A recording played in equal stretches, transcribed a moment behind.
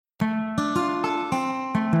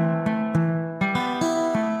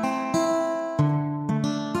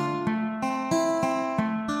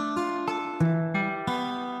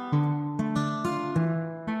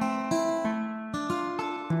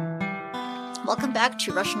Welcome back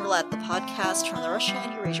to Russian Roulette, the podcast from the Russia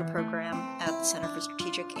and Eurasia program at the Center for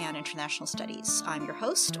Strategic and International Studies. I'm your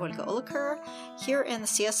host, Olga Oliker, here in the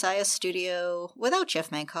CSIS studio without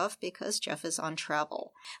Jeff Mankoff because Jeff is on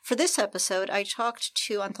travel. For this episode, I talked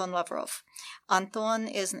to Anton Lavrov. Anton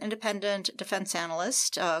is an independent defense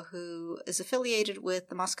analyst who is affiliated with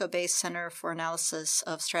the Moscow-based Center for Analysis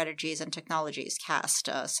of Strategies and Technologies, CAST,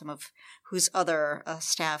 some of whose other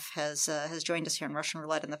staff has joined us here in Russian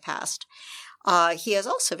Roulette in the past. He has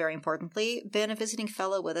also, very importantly, been a visiting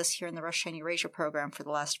fellow with us here in the Russia and Eurasia program for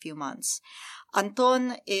the last few months.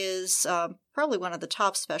 Anton is probably one of the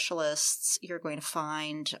top specialists you're going to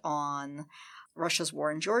find on Russia's war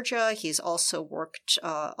in Georgia. He's also worked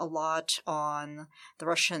a lot on the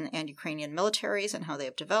Russian and Ukrainian militaries and how they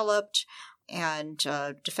have developed, and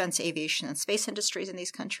defense, aviation, and space industries in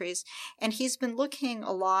these countries. And he's been looking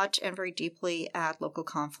a lot and very deeply at local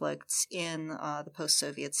conflicts in the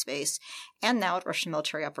post-Soviet space, and now at Russian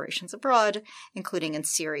military operations abroad, including in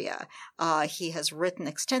Syria. He has written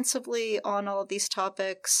extensively on all of these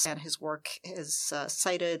topics, and his work is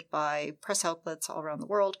cited by press outlets all around the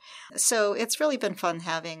world. So it's really been fun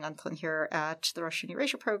having Anton here at the Russian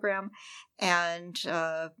Eurasia program, and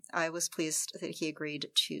I was pleased that he agreed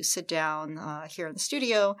to sit down here in the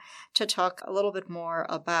studio to talk a little bit more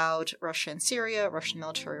about Russia and Syria, Russian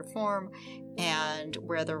military reform, and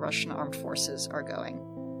where the Russian armed forces are going.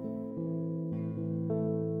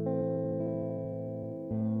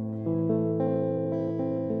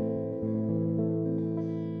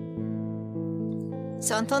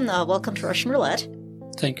 So Anton, welcome to Russian Roulette.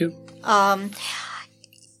 Thank you.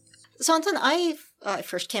 So Anton, I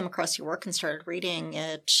first came across your work and started reading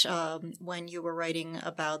it when you were writing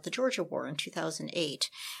about the Georgia War in 2008.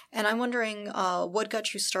 And I'm wondering what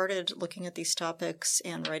got you started looking at these topics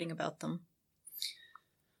and writing about them?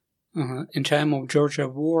 In time of Georgia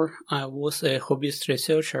War, I was a hobbyist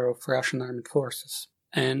researcher of Russian armed forces.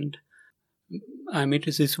 And I met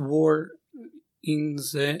this war in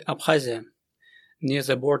the Abkhazia, near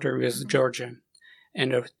the border with Georgia.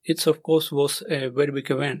 And it, of course, was a very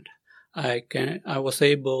big event. I was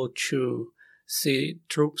able to see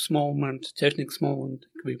troops movement, techniques movement,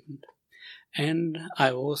 equipment. And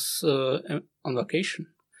I was on vacation.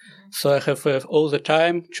 So I have all the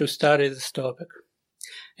time to study this topic.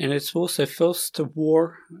 And it was the first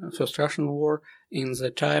Russian war in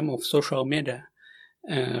the time of social media,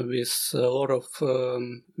 with a lot of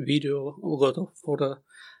video, a lot of photo,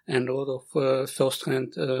 and a lot of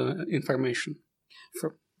first-hand information.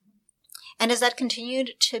 And has that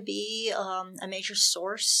continued to be a major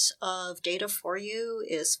source of data for you?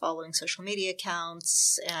 Is following social media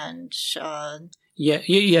accounts and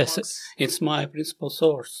yes, it's my principal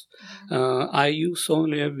source. I use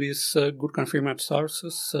only with good confirmed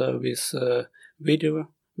sources, with video,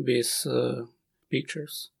 with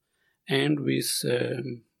pictures, and with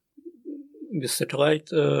satellite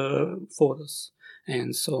photos,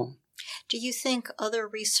 and so on. Do you think other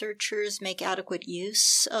researchers make adequate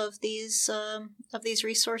use of these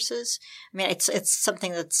resources? I mean, it's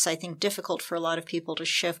something that's, I think, difficult for a lot of people to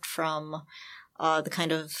shift from the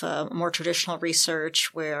kind of more traditional research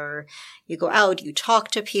where you go out, you talk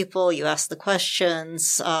to people, you ask the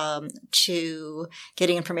questions, to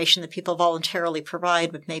getting information that people voluntarily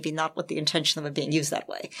provide, but maybe not with the intention of it being used that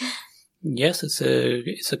way. Yes,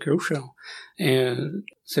 it's a crucial.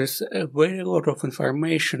 There's a very lot of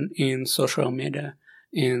information in social media,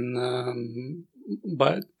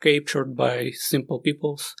 captured by simple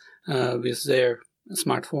peoples with their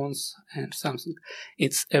smartphones and something.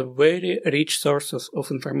 It's a very rich source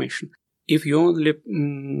of information. If you only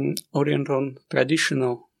orient on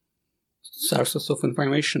traditional sources of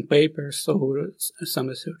information, papers or some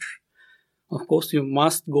research, of course you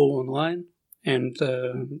must go online and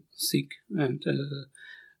seek and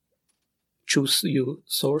choose your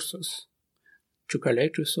sources, to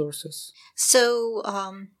collect resources. So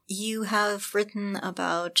you have written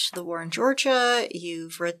about the war in Georgia,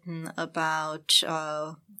 you've written about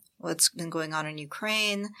what's been going on in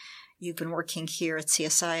Ukraine, you've been working here at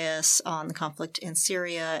CSIS on the conflict in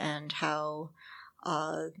Syria and how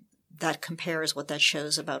that compares, what that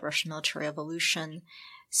shows about Russian military evolution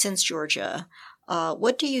since Georgia.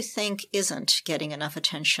 What do you think isn't getting enough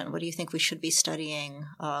attention? What do you think we should be studying,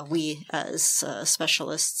 we as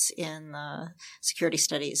specialists in security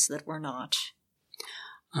studies, that we're not?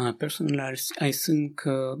 Personally, I think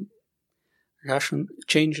Russian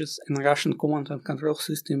changes in Russian command and control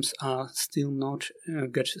systems are still not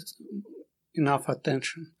getting enough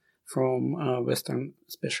attention from Western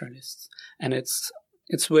specialists, and it's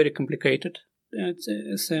very complicated.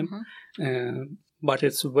 But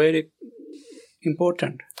it's very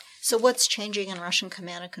important. So what's changing in Russian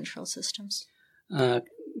command and control systems?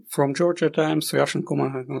 From Georgia times, Russian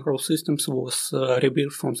command and control systems was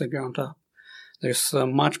rebuilt from the ground up. There's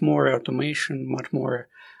much more automation, much more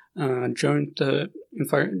joint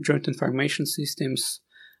information systems.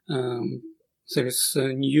 There's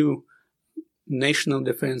a new National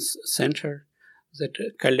Defense Center that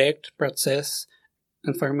collect, process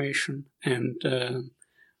information, and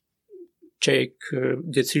take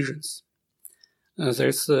decisions.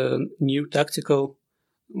 There's new tactical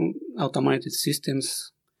automated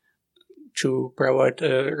systems to provide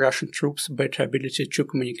Russian troops better ability to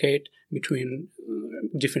communicate between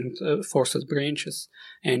different forces branches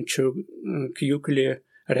and to quickly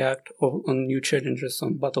react on new challenges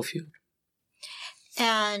on battlefield.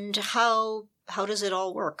 And how does it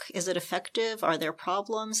all work? Is it effective? Are there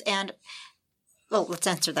problems? And well, let's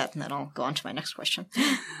answer that, and then I'll go on to my next question.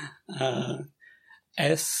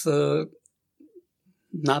 As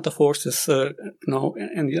NATO forces know,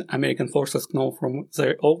 and the American forces know from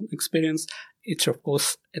their own experience, it's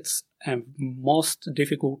a most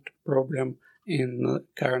difficult problem in the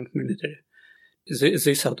current military.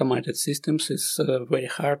 These automated systems is very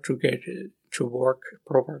hard to get to work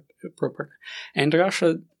properly. And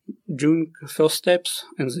Russia doing first steps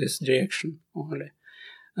in this direction only.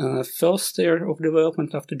 First year of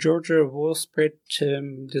development after Georgia was pretty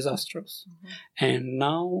disastrous. Mm-hmm. And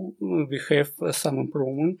now we have some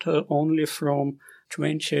improvement only from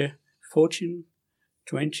 2014,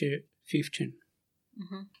 2015.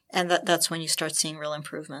 Mm-hmm. And that's when you start seeing real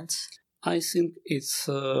improvements? I think it's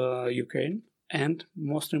Ukraine and,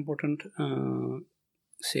 most important,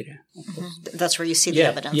 Syria. Of course. Mm-hmm. That's where you see the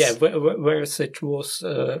evidence? Yeah, where it was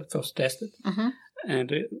first tested. Mm-hmm.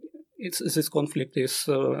 And this conflict is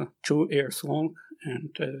 2 years long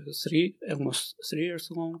and almost 3 years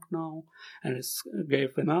long now, and it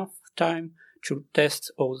gave enough time to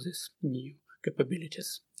test all these new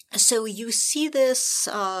capabilities. So you see this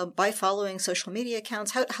by following social media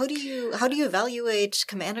accounts. How do you evaluate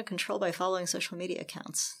command and control by following social media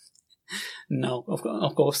accounts? No,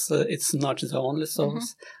 of course, it's not the only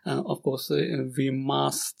source. Mm-hmm. Of course, we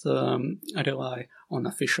must rely on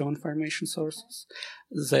official information sources.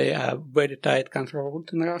 They are very tight controlled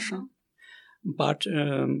in Russia. Mm-hmm. But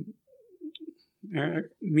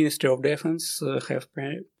Ministry of Defense have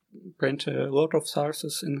printed a lot of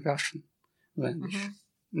sources in Russian language. Mm-hmm.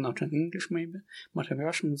 Not in English maybe, but in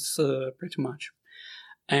Russian it's pretty much.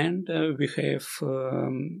 And we have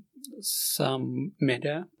some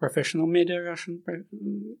media, professional media Russian,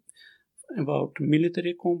 about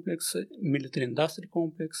military complex, military industry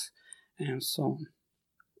complex, and so on.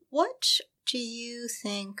 What do you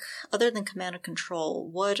think, other than command and control,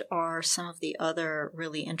 what are some of the other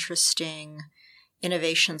really interesting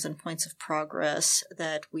innovations and points of progress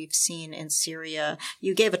that we've seen in Syria?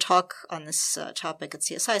 You gave a talk on this topic at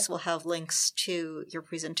CSI, so we'll have links to your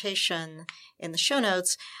presentation in the show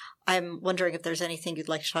notes. I'm wondering if there's anything you'd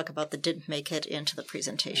like to talk about that didn't make it into the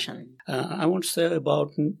presentation. I want to say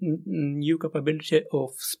about new capability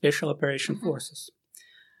of special operation mm-hmm. forces.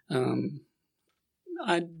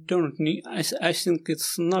 I think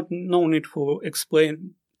it's no need for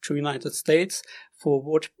explain to United States for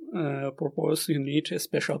what purpose you need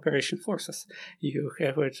special operation forces. You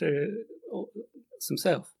have it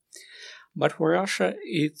themselves. But for Russia,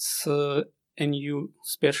 it's a new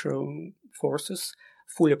special forces,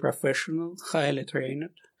 fully professional, highly trained,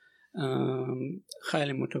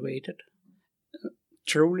 highly motivated,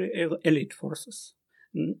 truly elite forces.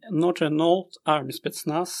 Not an old army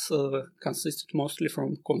spetsnaz consisted mostly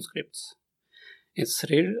from conscripts. It's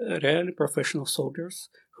really professional soldiers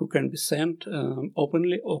who can be sent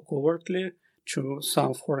openly or covertly to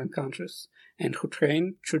some foreign countries and who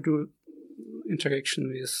train to do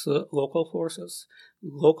interaction with local forces,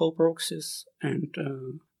 local proxies, and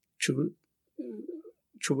to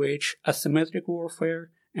wage asymmetric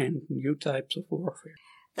warfare and new types of warfare.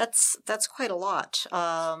 That's quite a lot.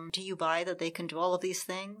 Do you buy that they can do all of these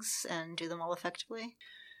things and do them all effectively?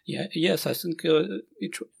 Yes, I think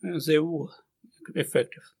they will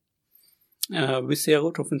effective. We see a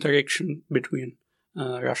lot of interaction between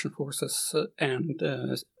Russian forces and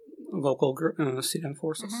local Syrian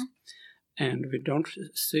forces, mm-hmm. and we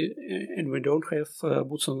don't have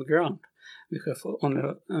boots on the ground. We have only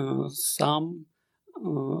some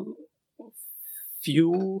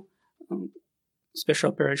few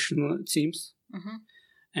special operation teams, mm-hmm.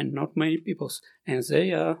 and not many people, and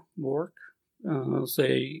they work.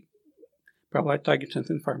 They provide targeted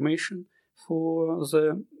information for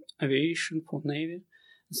the aviation, for Navy.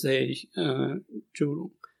 They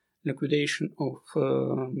do liquidation of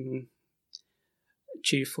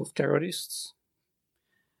chief of terrorists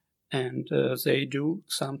and they do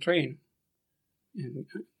some training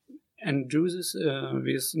and do this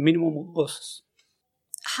with minimum losses.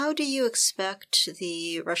 How do you expect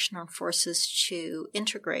the Russian armed forces to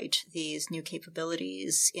integrate these new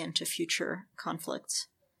capabilities into future conflicts?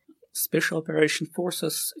 Special operation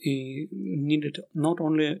forces needed not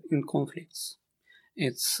only in conflicts,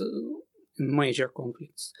 it's in major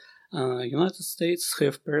conflicts. United States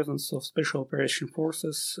have presence of special operation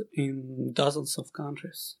forces in dozens of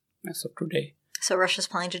countries as of today. So Russia's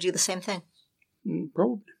planning to do the same thing?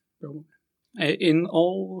 Probably. In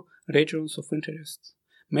all regions of interest.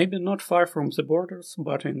 Maybe not far from the borders,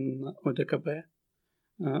 but in ODKB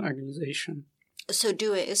organization. So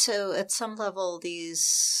at some level,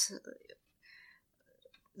 this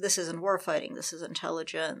isn't warfighting. This is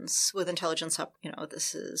intelligence. With intelligence,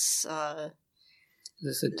 this is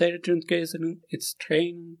this intelligence gathering. It's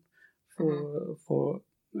training for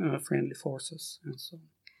friendly forces and so on.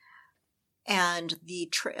 And the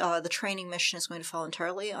training mission is going to fall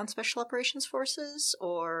entirely on Special Operations Forces,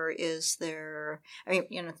 or is there?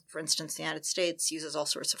 For instance, the United States uses all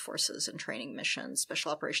sorts of forces in training missions.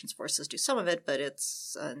 Special Operations Forces do some of it, but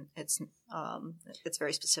it's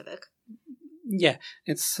very specific. Yeah,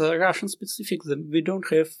 it's Russian specific. We don't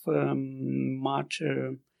have much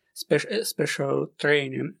special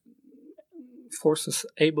training forces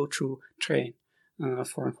able to train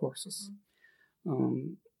foreign forces.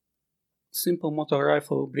 Simple motor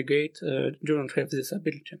rifle brigade do not have this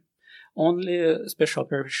ability. Only special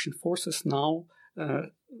operation forces now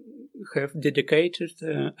have dedicated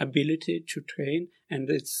ability to train, and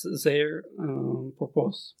it's their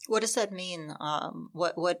purpose. What does that mean?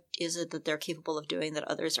 What is it that they're capable of doing that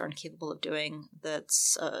others aren't capable of doing?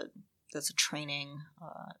 That's a training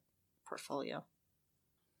portfolio.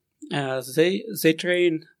 They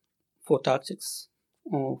train for tactics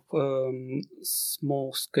of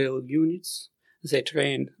small-scale units. They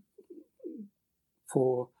train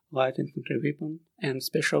for light infantry weapon and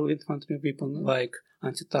special infantry weapon like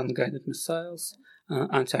anti-tank guided missiles,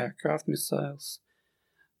 anti-aircraft missiles,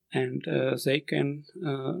 and they can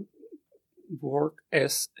work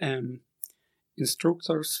as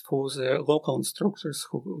instructors for the local instructors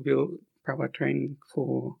who will provide training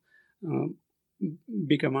for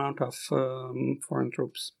big amount of foreign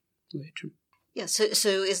troops later. Yeah, so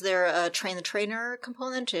is there a train-the-trainer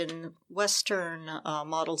component? In Western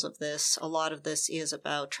models of this, a lot of this is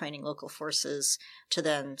about training local forces to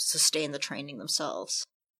then sustain the training themselves.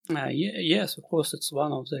 Yes, of course, it's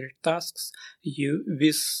one of their tasks.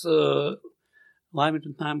 With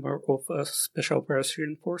limited number of special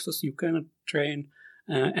operation forces, you cannot train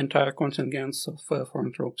entire contingents of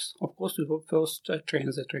foreign troops. Of course, we will first train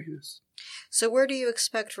the trainers. So where do you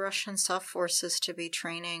expect Russian soft forces to be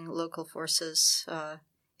training local forces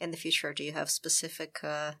in the future? Do you have specific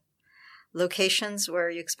locations where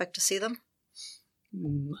you expect to see them?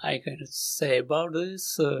 I cannot say about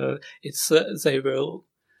this. They will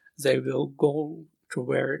go to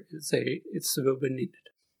where it will be needed.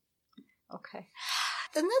 Okay.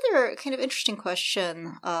 Another kind of interesting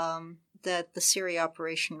question that the Syria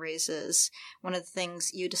operation raises, one of the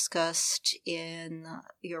things you discussed in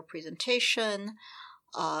your presentation,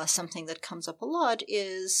 something that comes up a lot,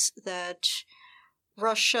 is that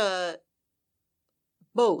Russia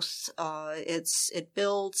it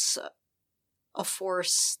builds a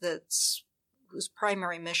force whose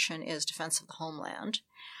primary mission is defense of the homeland.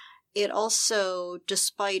 It also,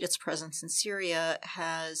 despite its presence in Syria,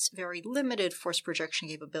 has very limited force projection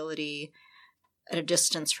capability at a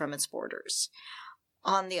distance from its borders.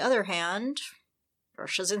 On the other hand,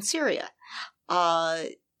 Russia's in Syria.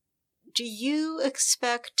 Do you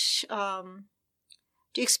expect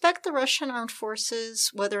the Russian armed forces,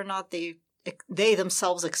 whether or not they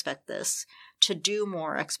themselves expect this, to do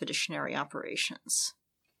more expeditionary operations?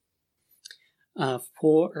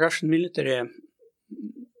 For Russian military,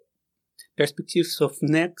 perspectives of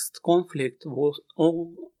next conflict was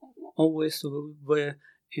always were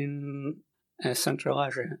in Central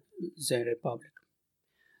Asia, the Republic.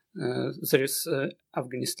 There is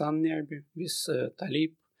Afghanistan nearby with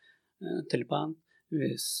Taliban,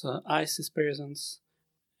 with ISIS presence,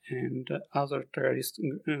 and other terrorist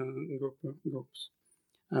groups.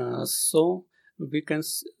 So we can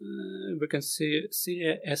see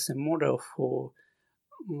Syria as a model for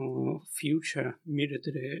future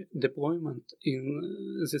military deployment in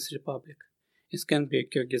this republic. It can be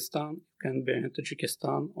Kyrgyzstan, it can be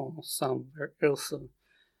Tajikistan, or somewhere else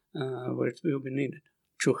where it will be needed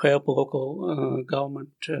to help local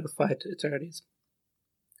government fight terrorism.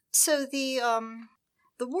 So the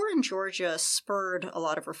war in Georgia spurred a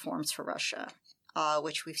lot of reforms for Russia.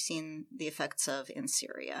 which we've seen the effects of in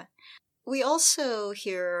Syria. We also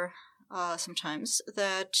hear sometimes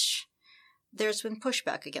that there's been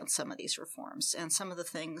pushback against some of these reforms, and some of the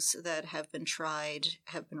things that have been tried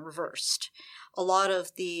have been reversed. A lot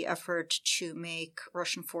of the effort to make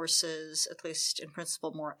Russian forces, at least in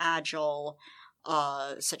principle, more agile,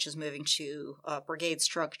 such as moving to brigade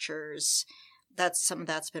structures, some of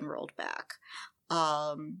that's been rolled back.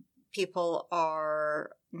 People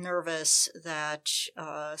are nervous that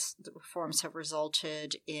the reforms have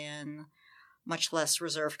resulted in much less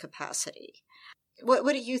reserve capacity.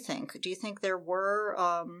 What do you think? Do you think there were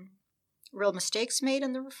real mistakes made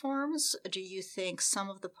in the reforms? Do you think some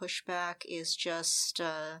of the pushback is just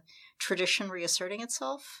tradition reasserting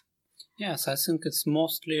itself? Yes, I think it's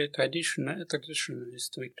mostly a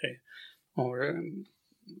traditionalist victory or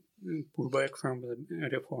pullback from the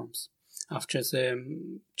reforms after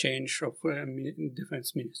the change of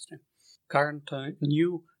defense ministry. Current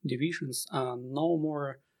new divisions are no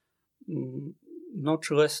more,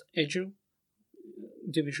 not less agile.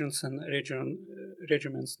 Divisions and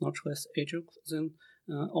regiments not less agile than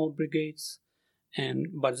old brigades,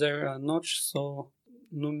 but they are not so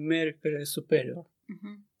numerically superior.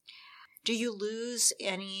 Mm-hmm. Do you lose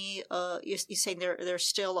any? You say they're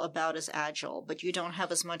still about as agile, but you don't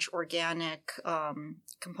have as much organic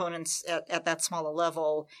components at that smaller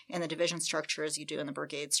level in the division structure as you do in the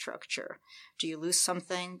brigade structure. Do you lose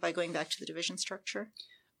something by going back to the division structure?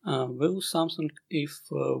 We lose something if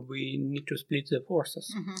we need to split the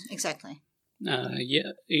forces. Mm-hmm, exactly.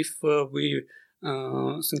 If we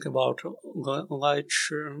think about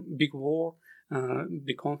large, big war,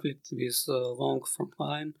 big conflict with long front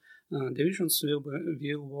line, divisions will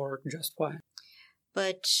work just fine.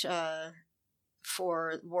 But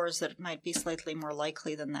for wars that might be slightly more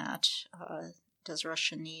likely than that, does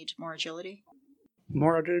Russia need more agility?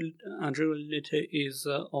 More agility is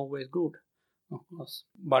always good, of course.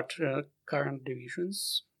 But current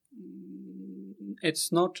divisions, it's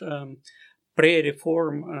not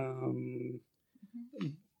pre-reform,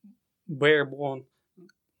 bare-bone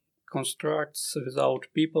constructs without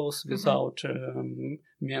peoples, without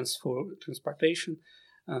means for transportation.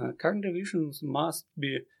 Current divisions must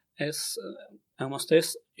be almost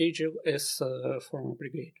as agile as former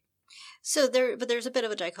brigade. So there's a bit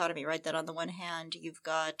of a dichotomy, right? That on the one hand, you've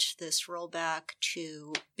got this rollback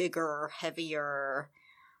to bigger, heavier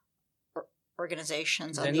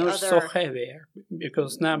organizations. They're on the not other, so heavier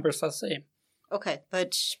because numbers are same. Okay,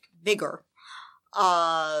 but bigger.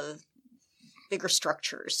 Bigger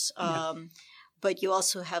structures. Yeah. But you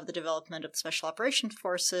also have the development of the Special Operations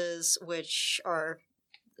Forces, which are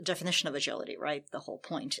the definition of agility, right? The whole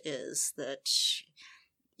point is that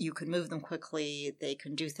you can move them quickly, they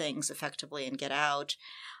can do things effectively and get out.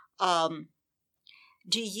 Do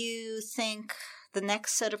you think the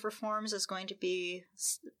next set of reforms is going to be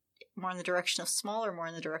more in the direction of small or more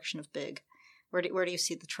in the direction of big? Where do you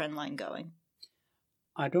see the trend line going?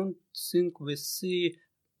 I don't think we see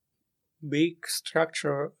big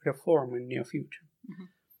structural reform in near future. Mm-hmm.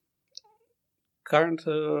 Current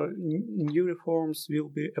new reforms will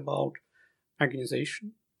be about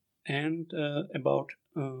organization and about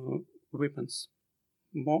weapons.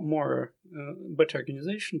 More better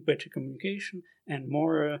organization, better communication, and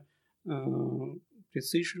more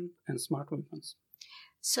precision and smart weapons.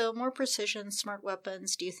 So more precision, smart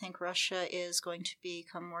weapons. Do you think Russia is going to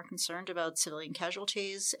become more concerned about civilian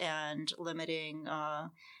casualties and limiting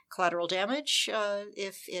collateral damage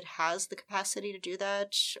if it has the capacity to do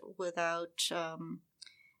that without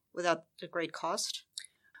a great cost?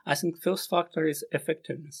 I think first factor is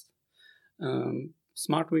effectiveness.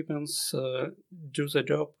 Smart weapons do the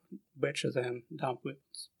job better than dumb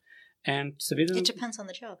weapons. And civilian... It depends on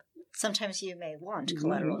the job. Sometimes you may want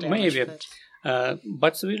collateral damage. Maybe.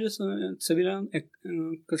 But civilian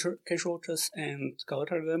casualties and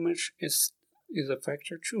collateral damage is a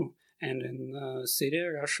factor too. And in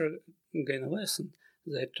Syria, Russia gained a lesson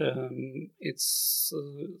that it's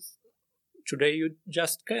today you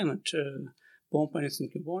just cannot bomb anything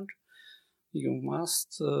you want. You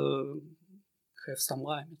must have some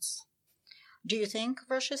limits. Do you think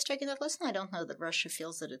Russia is taking that lesson? I don't know that Russia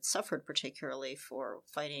feels that it's suffered particularly for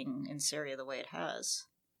fighting in Syria the way it has.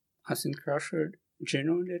 I think Russia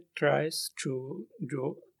genuinely tries to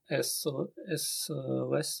do as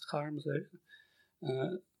less harm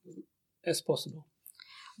as possible.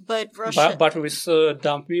 But Russia... But with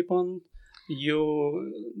dumb weapon,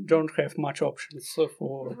 you don't have much options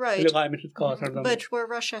for limited collateral damage. But where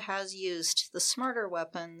Russia has used the smarter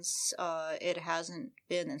weapons, it hasn't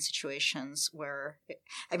been in situations where...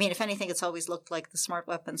 if anything, it's always looked like the smart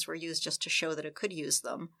weapons were used just to show that it could use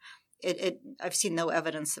them. I've seen no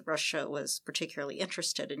evidence that Russia was particularly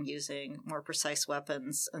interested in using more precise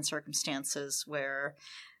weapons in circumstances where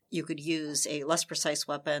you could use a less precise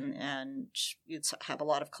weapon and you'd have a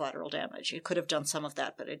lot of collateral damage. It could have done some of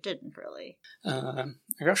that, but it didn't really.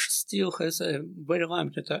 Russia still has a very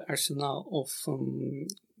limited arsenal of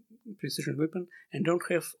precision weapon and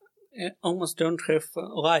almost don't have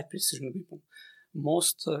light precision weapon.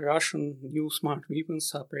 Most Russian new smart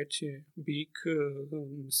weapons are pretty big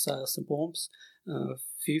missiles and bombs,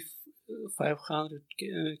 500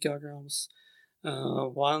 kilograms,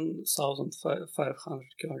 1,500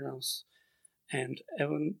 kilograms. And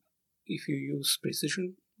even if you use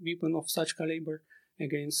precision weapon of such caliber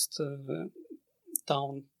against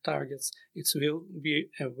town targets, it will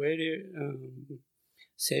be a very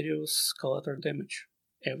serious collateral damage,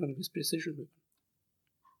 even with precision weapon.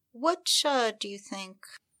 What do you think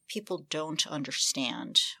people don't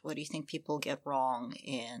understand? What do you think people get wrong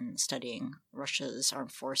in studying Russia's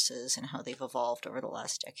armed forces and how they've evolved over the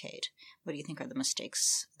last decade? What do you think are the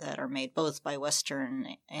mistakes that are made both by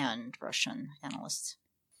Western and Russian analysts?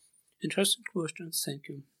 Interesting questions, thank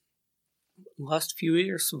you. Last few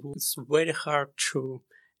years, it's very hard to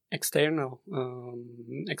external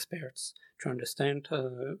experts to understand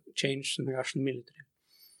change in the Russian military.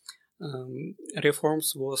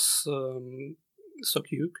 Reforms was so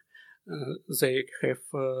quick. They have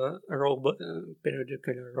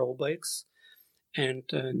periodical rollbacks, and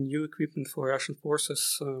new equipment for Russian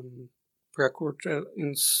forces procured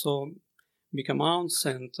in so big amounts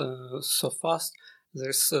and so fast.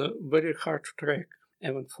 There's very hard to track,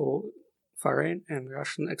 even for foreign and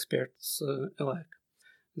Russian experts alike.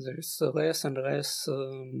 There's less and less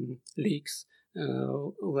leaks,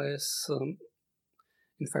 less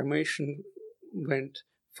information went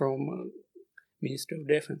from Ministry of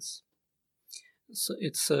Defense. So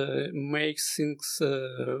it makes things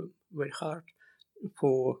very hard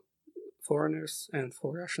for foreigners and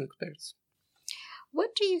for Russian experts.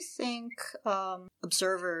 What do you think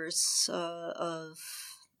observers of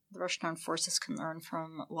the Russian armed forces can learn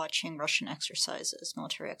from watching Russian exercises,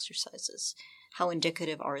 military exercises? How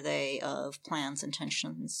indicative are they of plans,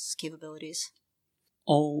 intentions, capabilities?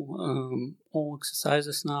 All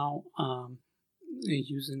exercises now are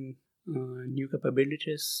using new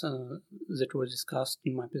capabilities that were discussed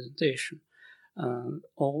in my presentation.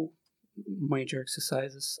 All major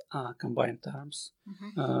exercises are combined arms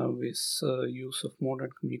with use of modern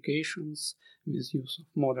communications, with use of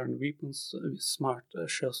modern weapons, with smart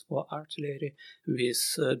shells for artillery,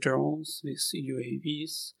 with drones, with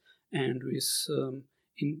UAVs, and with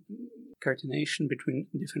coordination between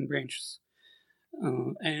different branches.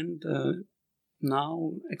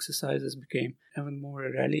 Now exercises became even more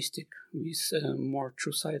realistic with more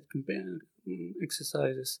true-sight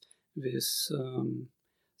exercises, with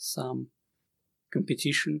some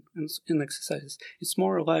competition in exercises. It's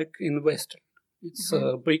more like in Western. It's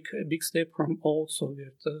a big step from old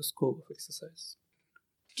Soviet school of exercise.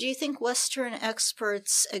 Do you think Western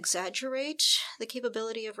experts exaggerate the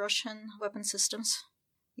capability of Russian weapon systems?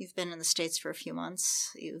 You've been in the States for a few months.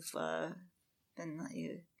 You've been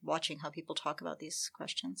watching how people talk about these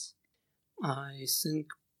questions. I think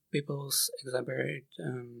people exaggerate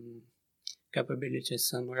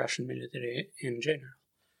capabilities in Russian military in general.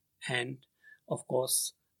 And, of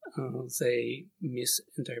course, they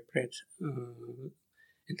misinterpret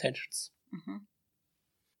intentions.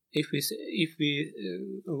 If we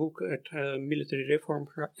look at military reform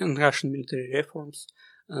and Russian military reforms,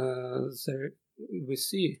 we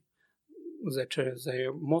see that they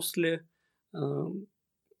are mostly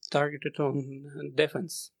targeted on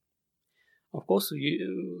defense. Of course, we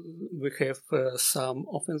have some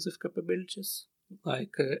offensive capabilities,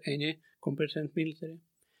 like any competent military,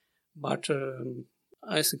 but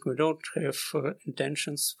I think we don't have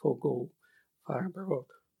intentions for go far abroad.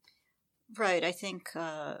 Right. I think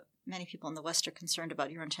many people in the West are concerned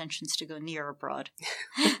about your intentions to go near abroad.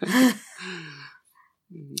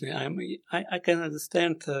 I can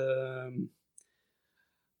understand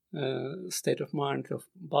state of mind of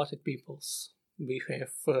Baltic peoples. We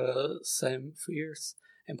have same fears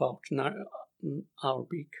about our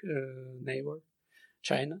big neighbor,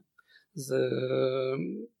 China.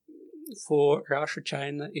 For Russia,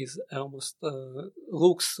 China is almost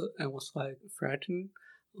looks almost like threatening,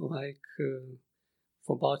 like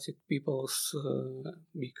for Baltic peoples,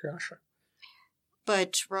 big Russia.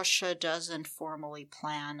 But Russia doesn't formally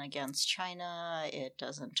plan against China. It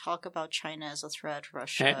doesn't talk about China as a threat.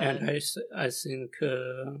 And I think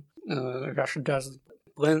Russia doesn't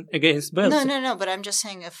plan against Baltic. No. But I'm just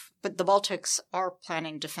saying but the Baltics are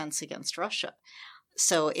planning defense against Russia.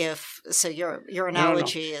 So your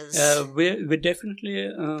analogy is we definitely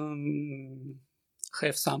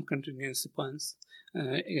have some contingency plans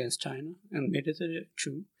against China and military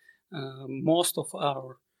too. Most of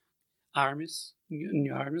our armies,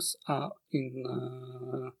 new armies, are in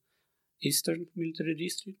Eastern Military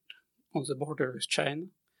District on the border with China.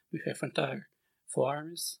 We have entire 4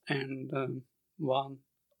 armies and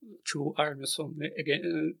 2 armies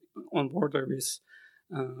on border with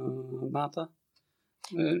NATO,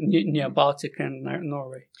 near Baltic and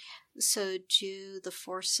Norway. So do the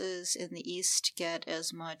forces in the East get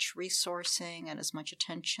as much resourcing and as much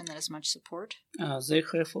attention and as much support? They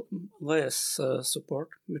have less support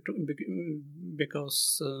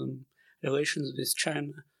because relations with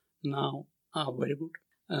China now are very good.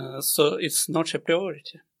 So it's not a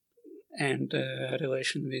priority. And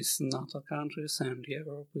relation with NATO countries and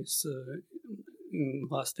Europe in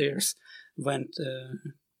last years went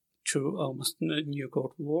through almost a new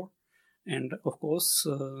Cold War. And of course,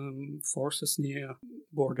 forces near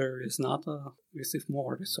border with NATO receive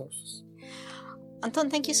more resources.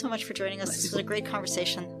 Anton, thank you so much for joining us. This was a great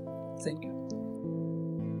conversation. Thank you.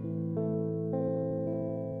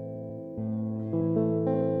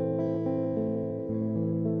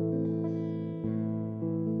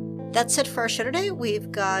 That's it for our show today.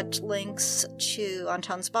 We've got links to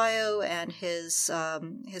Anton's bio and his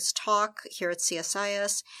talk here at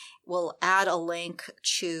CSIS. We'll add a link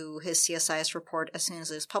to his CSIS report as soon as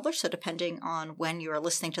it is published. So depending on when you are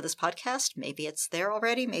listening to this podcast, maybe it's there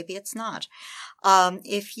already, maybe it's not.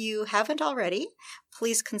 If you haven't already,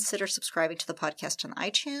 please consider subscribing to the podcast on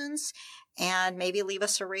iTunes and maybe leave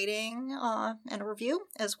us a rating and a review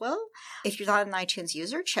as well. If you're not an iTunes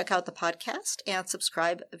user, check out the podcast and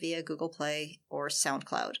subscribe via Google Play or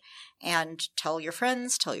SoundCloud. And tell your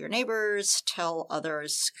friends, tell your neighbors, tell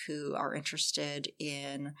others who are interested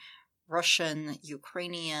in Russian,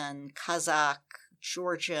 Ukrainian, Kazakh,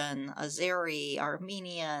 Georgian, Azeri,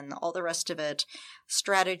 Armenian, all the rest of it,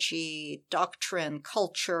 strategy, doctrine,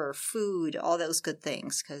 culture, food, all those good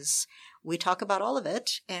things, because we talk about all of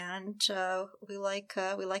it, and we like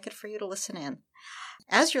it for you to listen in.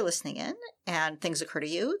 As you're listening in and things occur to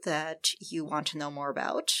you that you want to know more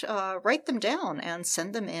about, write them down and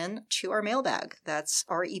send them in to our mailbag. That's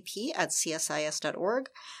rep@csis.org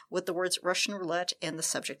with the words Russian Roulette in the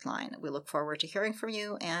subject line. We look forward to hearing from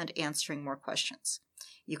you and answering more questions.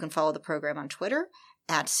 You can follow the program on Twitter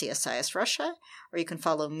 @CSIS Russia, or you can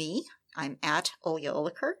follow me. I'm @Olya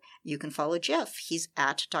Oliker. You can follow Jeff. He's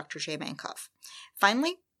 @Dr. J. Mankoff.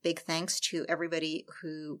 Finally, big thanks to everybody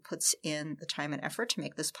who puts in the time and effort to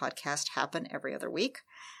make this podcast happen every other week.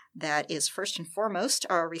 That is first and foremost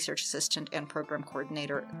our research assistant and program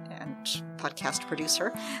coordinator and podcast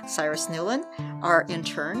producer, Cyrus Newland, our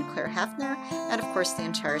intern, Claire Hafner, and of course the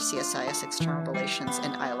entire CSIS External Relations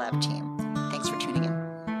and iLab team.